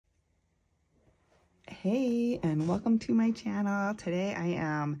Hey, and welcome to my channel. Today I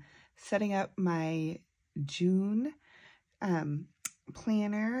am setting up my June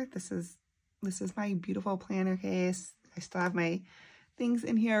planner. This is my beautiful planner case. I still have my things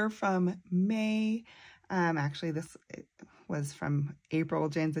in here from May. Actually, this was from April,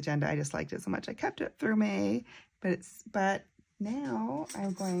 Jane's Agenda. I just liked it so much I kept it through May. But now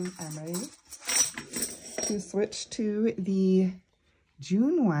I'm ready to switch to the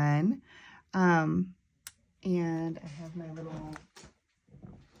June one. And I have my little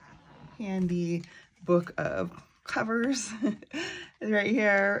handy book of covers right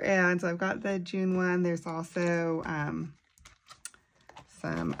here. And so I've got the June one. There's also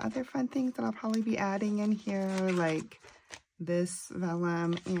some other fun things that I'll probably be adding in here, like this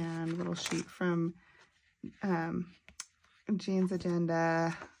vellum and little sheet from Jane's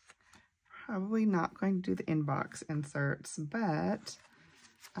Agenda. Probably not going to do the inbox inserts, but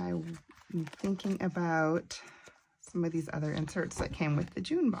I'm thinking about some of these other inserts that came with the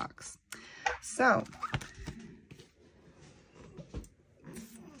June box. So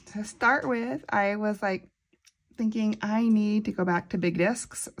to start with, I was like thinking I need to go back to big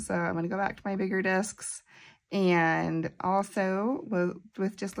discs. So I'm going to go back to my bigger discs. And also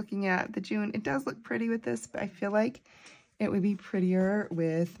with just looking at the June, it does look pretty with this, but I feel like it would be prettier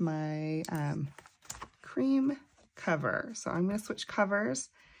with my cream cover. So I'm going to switch covers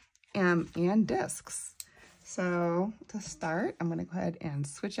and discs. So to start, I'm going to go ahead and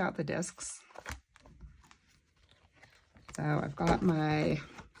switch out the discs. So I've got my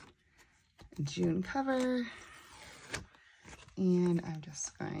June cover, and I'm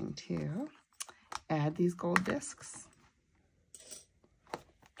just going to add these gold discs.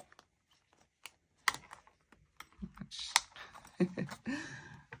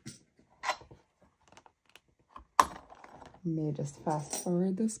 May just fast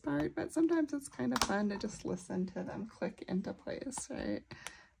forward this part, but sometimes it's kind of fun to just listen to them click into place, right?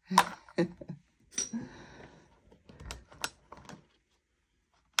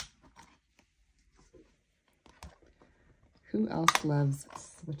 Who else loves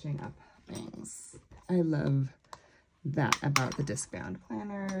switching up things? I love that about the disc-bound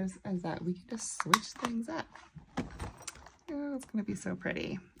planners, is that we can just switch things up. Oh, it's gonna be so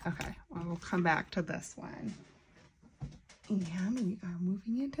pretty. Okay, well, we'll come back to this one. And we are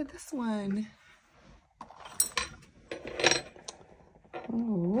moving into this one.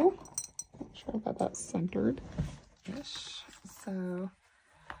 Oh, not sure about that centered-ish. So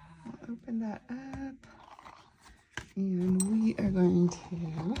I'll open that up. And we are going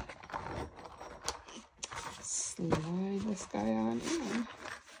to slide this guy on in.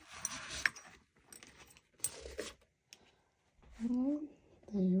 And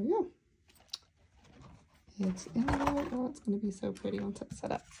there we go. It's in there. Oh, it's going to be so pretty once it's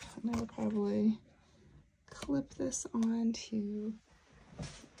set up. And I will probably clip this onto a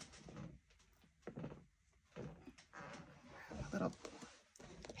little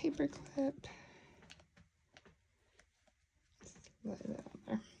paper clip. Slide that on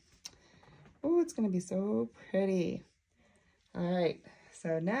there. Oh, it's going to be so pretty. All right.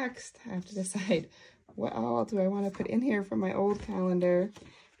 So next, I have to decide what all do I want to put in here from my old calendar.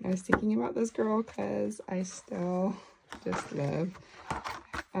 I was thinking about this girl because I still just love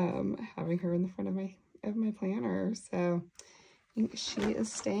having her in the front of my planner. So I think she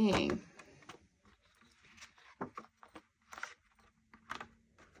is staying.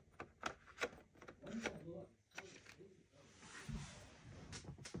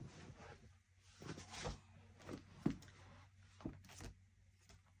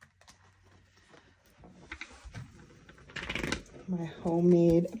 My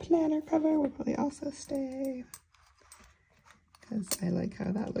homemade planner cover will probably also stay because I like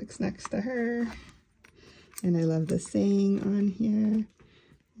how that looks next to her. And I love the saying on here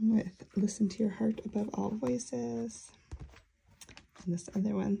with "Listen to your heart above all voices." And this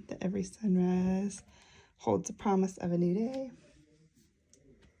other one, that every sunrise holds the promise of a new day.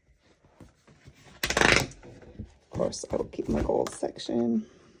 Of course, I will keep my gold section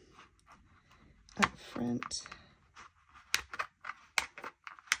up front.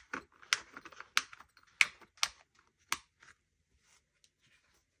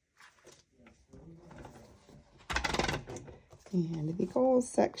 And the goals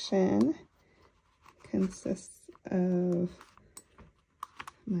section consists of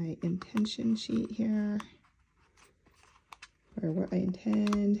my intention sheet here, or what I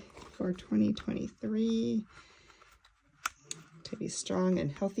intend for 2023. To be strong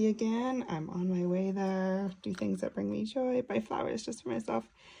and healthy again. I'm on my way there. Do things that bring me joy. Buy flowers just for myself.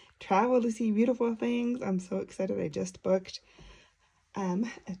 Travel to see beautiful things. I'm so excited. I just booked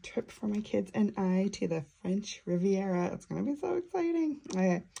a trip for my kids and I to the French Riviera. It's gonna be so exciting.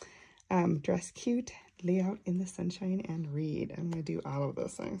 Okay. Dress cute, lay out in the sunshine, and read. I'm gonna do all of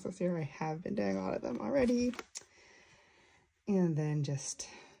those things this year. I have been doing a lot of them already. And then just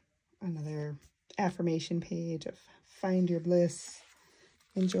another affirmation page of find your bliss,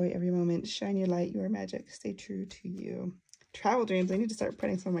 enjoy every moment, shine your light, you are magic, stay true to you. Travel dreams. I need to start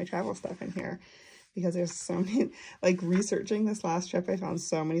putting some of my travel stuff in here, because there's so many, like researching this last trip, I found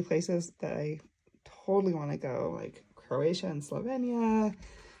so many places that I totally want to go, like Croatia and Slovenia,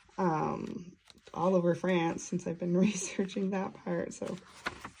 all over France, since I've been researching that part. So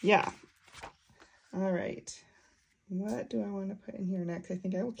yeah. All right. What do I want to put in here next? I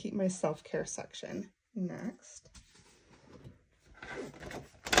think I will keep my self-care section next.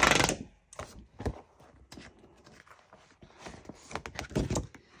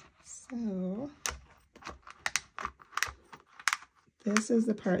 So this is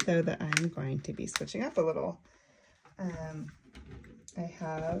the part though that I'm going to be switching up a little. I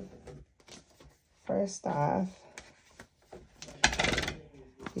have, first off,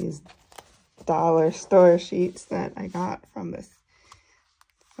 these dollar store sheets that I got from this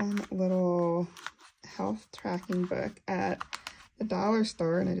fun little health tracking book at the dollar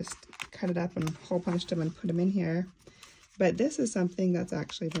store, and I just cut it up and hole punched them and put them in here. But this is something that's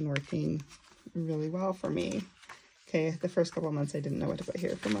actually been working really well for me. Okay, the first couple of months I didn't know what to put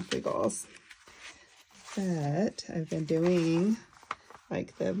here for monthly goals, but I've been doing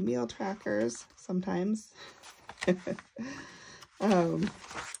like the meal trackers sometimes.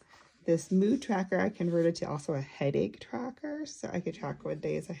 This mood tracker I converted to also a headache tracker, so I could track what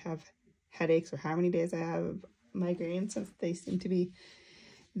days I have headaches or how many days I have migraines, since they seem to be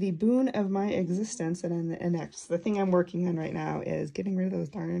the boon of my existence. And then the thing I'm working on right now is getting rid of those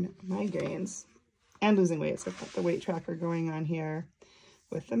darn migraines and losing weight. So I've got the weight tracker going on here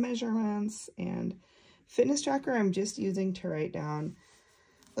with the measurements, and fitness tracker I'm just using to write down,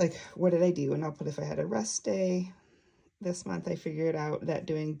 like, what did I do? And I'll put if I had a rest day. This month I figured out that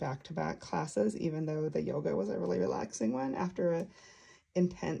doing back-to-back classes, even though the yoga was a really relaxing one, after a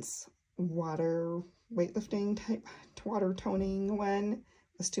intense water weightlifting type water toning one,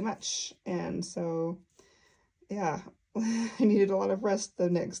 was too much. And so yeah, I needed a lot of rest the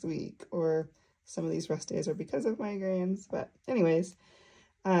next week, or some of these rest days are because of migraines. But anyways,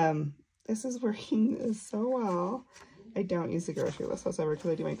 this is working so well. I don't use the grocery list whatsoever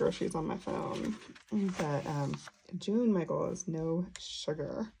because I do my groceries on my phone. But June, my goal is no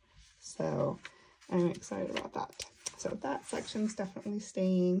sugar, so I'm excited about that. So that section's definitely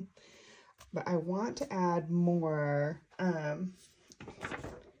staying, but I want to add more, and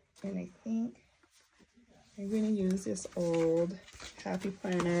I think I'm going to use this old Happy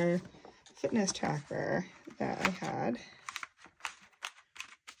Planner fitness tracker that I had,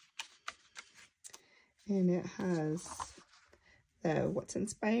 and it has what's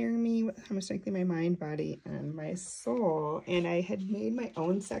inspiring me, how much strengthening my mind, body, and my soul. And I had made my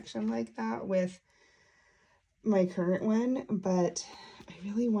own section like that with my current one, but I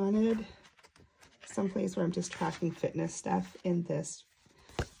really wanted someplace where I'm just tracking fitness stuff, in this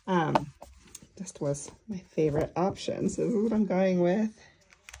just was my favorite option. So this is what I'm going with.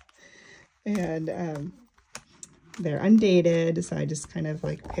 And they're undated, so I just kind of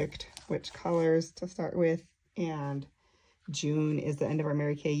like picked which colors to start with. And June is the end of our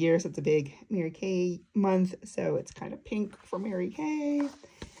Mary Kay year, so it's a big Mary Kay month, so it's kind of pink for Mary Kay.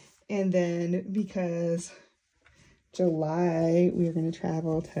 And then because July we are going to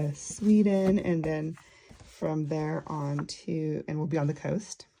travel to Sweden, and then from there on to, and we'll be on the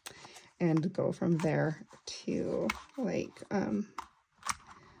coast, and go from there to like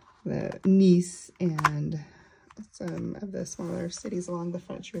the Nice and some of the smaller cities along the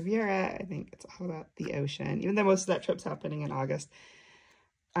French Riviera. I think it's all about the ocean, even though most of that trip's happening in August.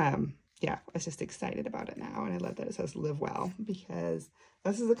 Yeah, I was just excited about it now, and I love that it says live well, because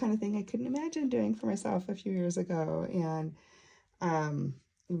this is the kind of thing I couldn't imagine doing for myself a few years ago, and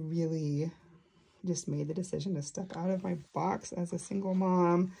really just made the decision to step out of my box as a single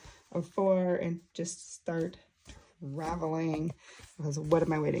mom of 4 and just start traveling, because what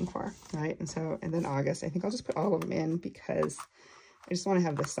am I waiting for, right? And then August, I think I'll just put all of them in, because I just want to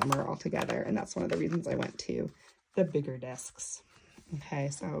have the summer all together, and that's one of the reasons I went to the bigger discs. Okay,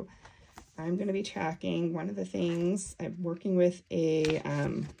 so I'm going to be tracking. One of the things, I'm working with a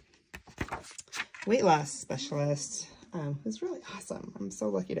weight loss specialist who's really awesome. I'm so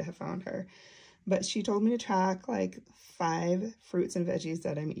lucky to have found her. But she told me to track like 5 fruits and veggies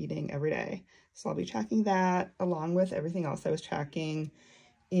that I'm eating every day. So I'll be tracking that along with everything else I was tracking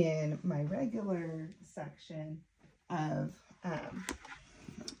in my regular section of my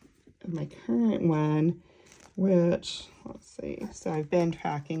current one, which, let's see, so I've been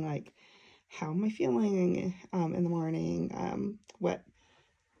tracking like how am I feeling in the morning, what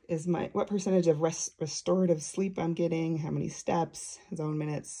percentage of restorative sleep I'm getting, how many steps, zone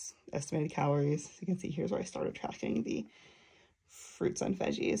minutes, estimated calories. So you can see here's where I started tracking the fruits and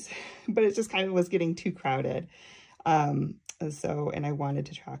veggies, but it just kind of was getting too crowded. And I wanted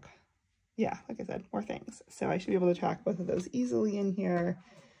to track, yeah, like I said, more things. So I should be able to track both of those easily in here,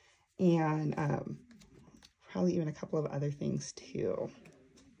 and probably even a couple of other things too.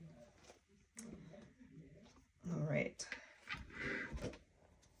 All right.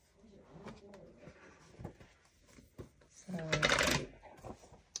 So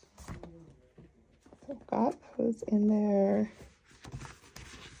I've got those in there.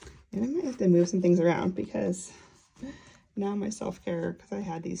 And I might have to move some things around because now my self-care, because I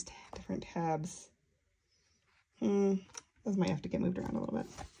had these different tabs, those might have to get moved around a little bit.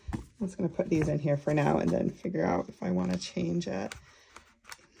 I'm just going to put these in here for now and then figure out if I want to change it.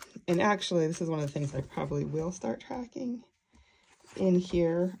 And actually, this is one of the things I probably will start tracking in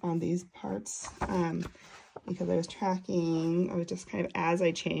here on these parts, because I was just kind of, as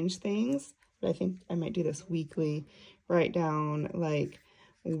I change things, but I think I might do this weekly, write down like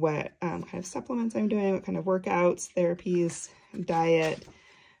what kind of supplements I'm doing, what kind of workouts, therapies, diet,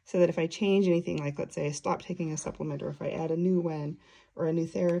 so that if I change anything, like let's say I stop taking a supplement, or if I add a new one or a new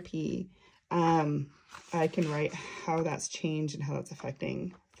therapy, I can write how that's changed and how that's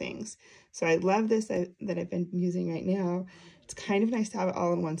affecting things. So I love this that I've been using right now. It's kind of nice to have it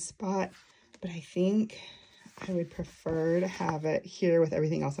all in one spot, but I think I would prefer to have it here with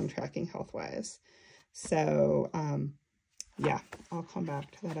everything else I'm tracking health-wise. So yeah, I'll come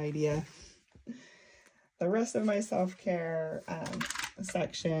back to that idea. The rest of my self-care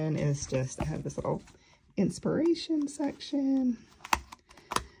section is just, I have this little inspiration section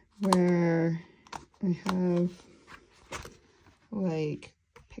where I have like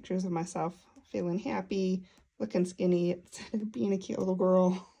pictures of myself feeling happy, looking skinny, being a cute little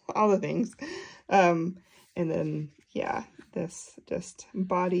girl, all the things. And then, yeah, this just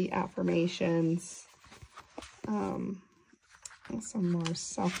body affirmations, some more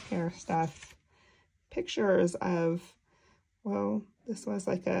self-care stuff, pictures of, well, this was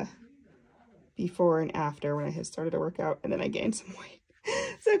like a before and after when I had started to work out, and then I gained some weight.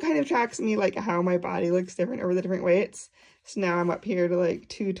 So it kind of tracks me like how my body looks different over the different weights. So now I'm up here to like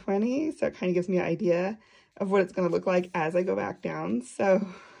 220, so it kind of gives me an idea of what it's going to look like as I go back down. So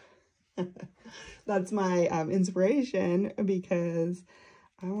that's my inspiration, because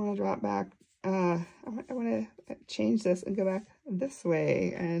I want to drop back. I want to change this and go back this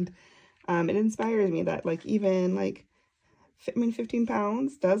way. And it inspires me that like even like, 15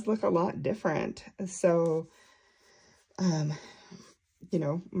 pounds does look a lot different. So, you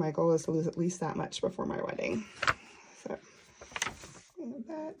know, my goal is to lose at least that much before my wedding. So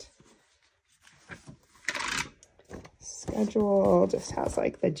that schedule just has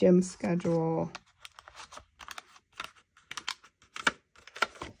like the gym schedule.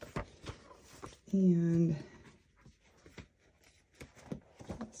 And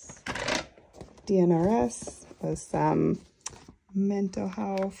DNRS was some mental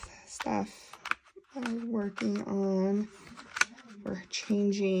health stuff I was working on for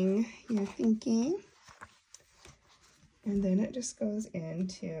changing your thinking. And then it just goes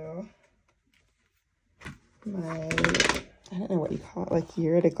into my, I don't know what you call it, like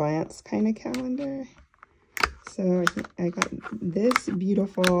year at a glance kind of calendar. So I think I got this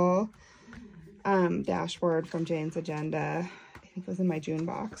beautiful dashboard from Jane's Agenda. I think it was in my June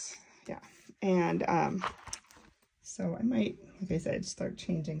box. Yeah. And so I might, like I said, start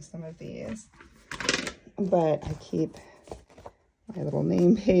changing some of these. But I keep my little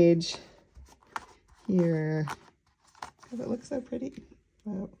name page here because it looks so pretty.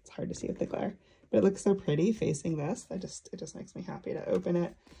 Well, it's hard to see with the glare, but it looks so pretty facing this. It just makes me happy to open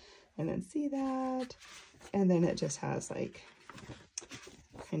it and then see that. And then it just has like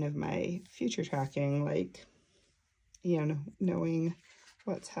kind of my future tracking, like, you know, knowing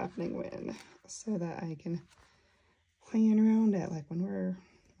what's happening when, so that I can plan around it, like when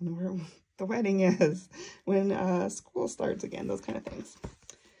the wedding is, when school starts again, those kind of things.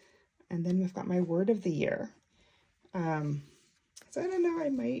 And then we've got my word of the year. So I don't know, I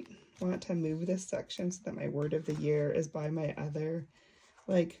might want to move this section so that my word of the year is by my other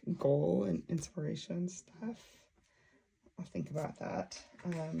like goal and inspiration stuff. I'll think about that.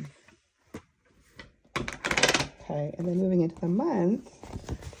 Okay, and then moving into the month,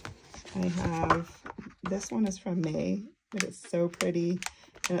 I have, this one is from May, but it's so pretty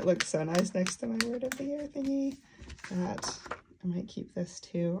and it looks so nice next to my word of the year thingy. that I might keep this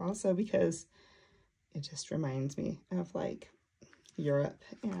too. Also because it just reminds me of like Europe,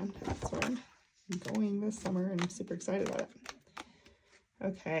 and that's where I'm going this summer, and I'm super excited about it.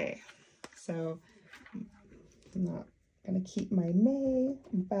 Okay, so I'm not gonna keep my May,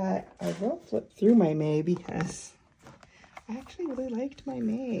 but I will flip through my May because I actually really liked my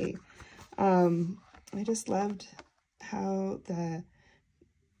May. I just loved how the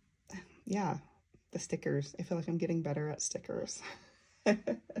stickers, I feel like I'm getting better at stickers.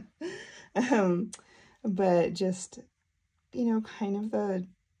 But just, you know, kind of the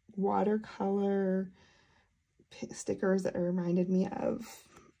watercolor stickers that reminded me of,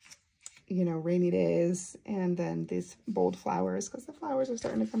 you know, rainy days, and then these bold flowers, because the flowers are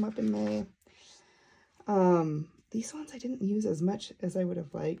starting to come up in May. These ones I didn't use as much as I would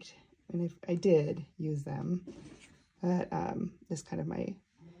have liked, and if I did use them, but just kind of my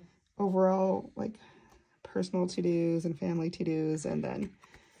overall like personal to-dos and family to-dos, and then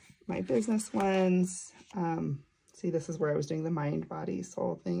my business ones. See, this is where I was doing the mind, body,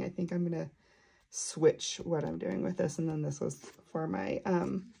 soul thing. I think I'm gonna switch what I'm doing with this, and then this was for my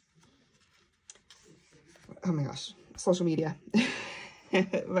oh my gosh, social media.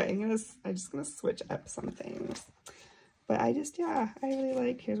 But I'm just gonna switch up some things. But I really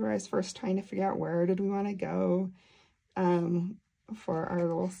like, here's where I was first trying to figure out where did we want to go for our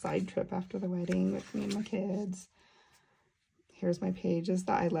little side trip after the wedding with me and my kids. Here's my pages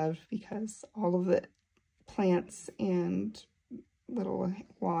that I loved because all of the plants and little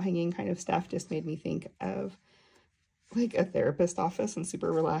wall hanging kind of stuff just made me think of like a therapist office, and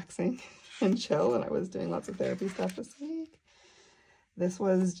super relaxing and chill. And I was doing lots of therapy stuff this week. This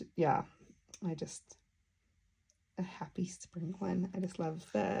was, yeah, a happy spring one. I just love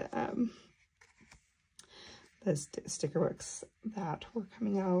the sticker books that were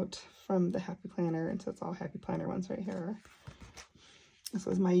coming out from the Happy Planner, and so it's all Happy Planner ones right here. This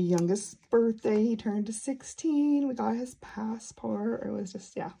was my youngest birthday. He turned to 16. We got his passport. It was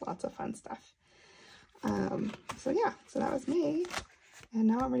just, yeah, lots of fun stuff. So that was May, and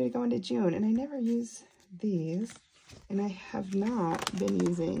now I'm ready to go into June, and I never use these, and I have not been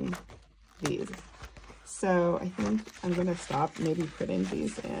using these. So I think I'm going to stop maybe putting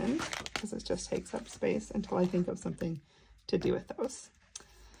these in because it just takes up space until I think of something to do with those.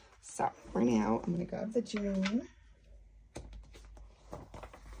 So right now I'm going to grab the June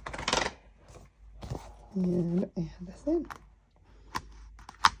and add this in.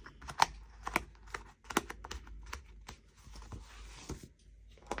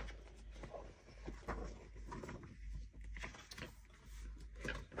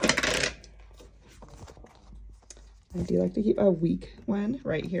 I do like to keep a week one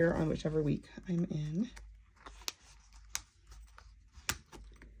right here on whichever week I'm in.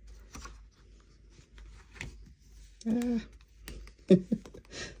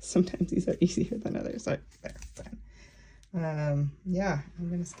 Sometimes these are easier than others. So there, fine. Yeah, I'm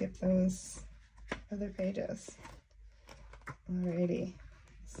gonna skip those other pages. Alrighty.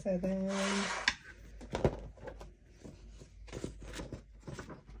 So then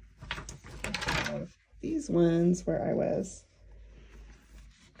these ones where I was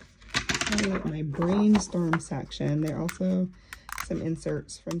in my brainstorm section. They're also some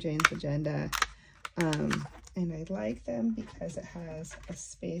inserts from Jane's Agenda. And I like them because it has a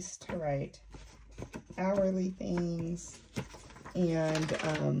space to write hourly things. And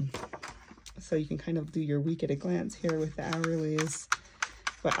so you can kind of do your week at a glance here with the hourlies,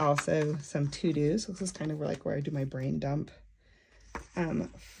 but also some to-dos. So this is kind of where I do my brain dump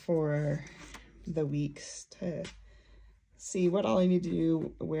for the weeks to see what all I need to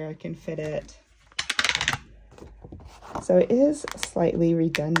do, where I can fit it. So it is slightly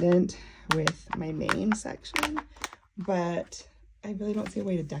redundant with my main section, but I really don't see a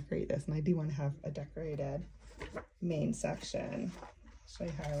way to decorate this, and I do want to have a decorated main section. I'll show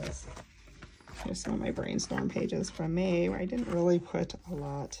you how I was. Here's some of my brainstorm pages from May where I didn't really put a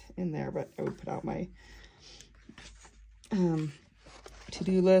lot in there, but I would put out my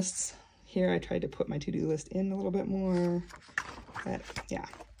to-do lists. Here I tried to put my to-do list in a little bit more, but yeah,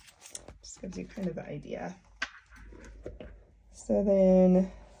 just gives you kind of the idea. So then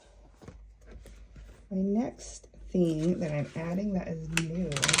my next thing that I'm adding that is new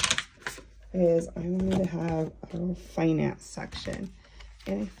is I'm going to have a little finance section.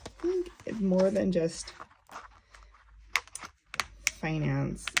 And I think it's more than just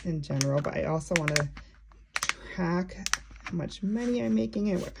finance in general, but I also want to track how much money I'm making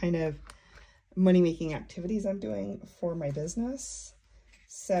and what kind of money-making activities I'm doing for my business.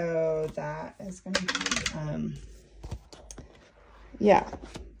 So that is going to be, yeah,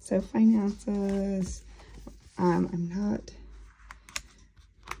 so finances, I'm not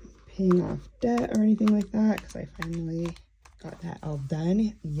paying off debt or anything like that because I finally got that all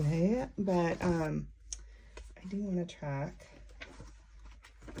done. Yeah, but I do want to track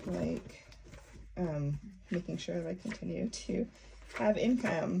like making sure that I continue to have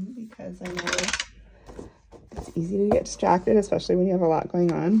income, because I know it's easy to get distracted, especially when you have a lot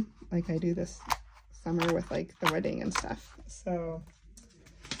going on like I do this summer with like the wedding and stuff. So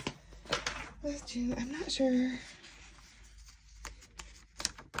let's do, I'm not sure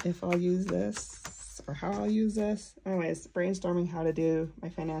if I'll use this or how I'll use this. Anyways, brainstorming how to do my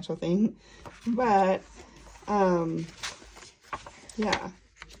financial thing. But yeah,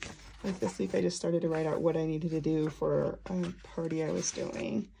 like this week I just started to write out what I needed to do for a party I was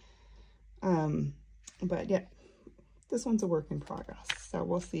doing. But yeah, this one's a work in progress, so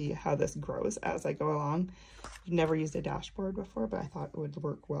we'll see how this grows as I go along. I've never used a dashboard before, but I thought it would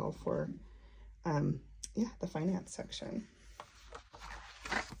work well for yeah, the finance section.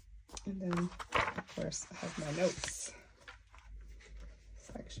 And then, of course, I have my notes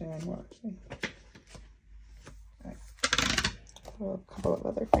section. Well, actually, a couple of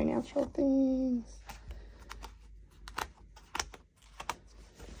other financial things.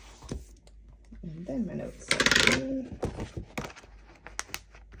 And then my notes section.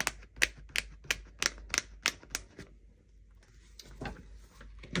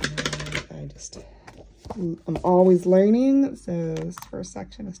 I'm always learning, so this first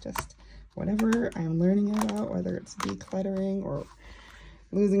section is just whatever I'm learning about, whether it's decluttering or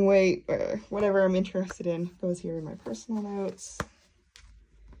losing weight or whatever I'm interested in goes here in my personal notes.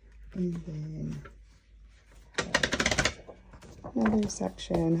 And then another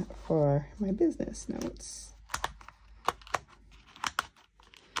section for my business notes,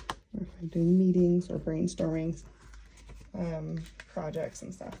 or if I'm doing meetings or brainstorming projects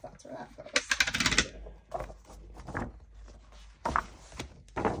and stuff, that's where that goes.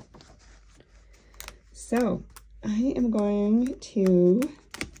 So I am going to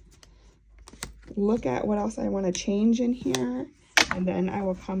look at what else I want to change in here, and then I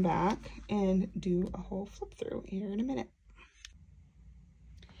will come back and do a whole flip through here in a minute.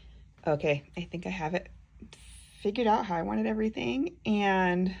 Okay, I think I have it figured out how I wanted everything,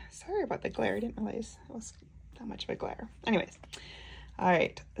 and sorry about the glare. I didn't realize it was that much of a glare. Anyways, all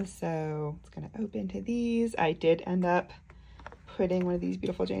right, so it's going to open to these. I did end up putting one of these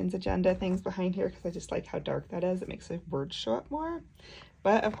beautiful Jane's Agenda things behind here because I just like how dark that is. It makes the words show up more.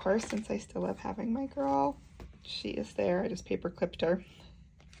 But of course, since I still love having my girl, she is there. I just paper clipped her.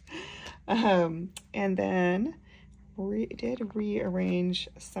 And then did rearrange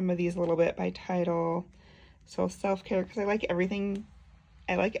some of these a little bit by title. So self-care, because I like everything.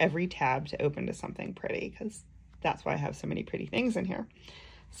 I like every tab to open to something pretty, because that's why I have so many pretty things in here.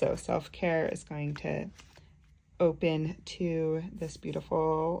 So self-care is going to open to this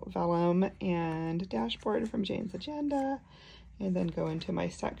beautiful vellum and dashboard from Jane's Agenda, and then go into my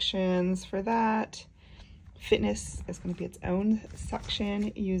sections for that. Fitness is going to be its own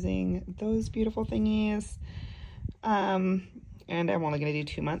section using those beautiful thingies. And I'm only going to do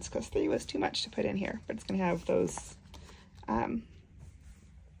 2 months because 3 was too much to put in here, but it's going to have those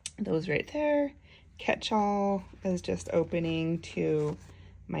right there. Catch-all is just opening to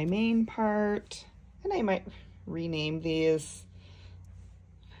my main part, and I might rename these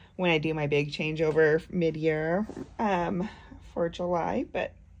when I do my big changeover mid-year for July,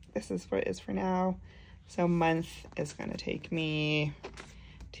 but this is what it is for now. So month is going to take me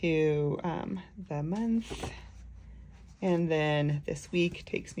to the month, and then this week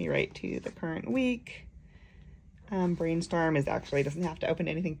takes me right to the current week. Brainstorm is actually doesn't have to open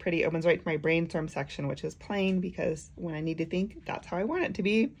anything pretty. It opens right to my brainstorm section, which is plain because when I need to think, that's how I want it to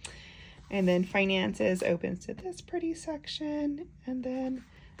be. And then finances opens to this pretty section, and then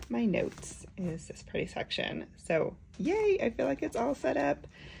my notes is this pretty section. So yay, I feel like it's all set up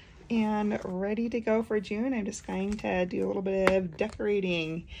and ready to go for June. I'm just going to do a little bit of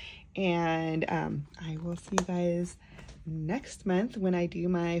decorating, and I will see you guys next month when I do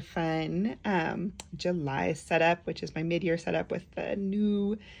my fun July setup, which is my mid-year setup with the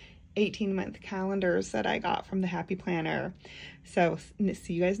new 18-month calendars that I got from the Happy Planner. So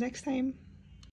see you guys next time.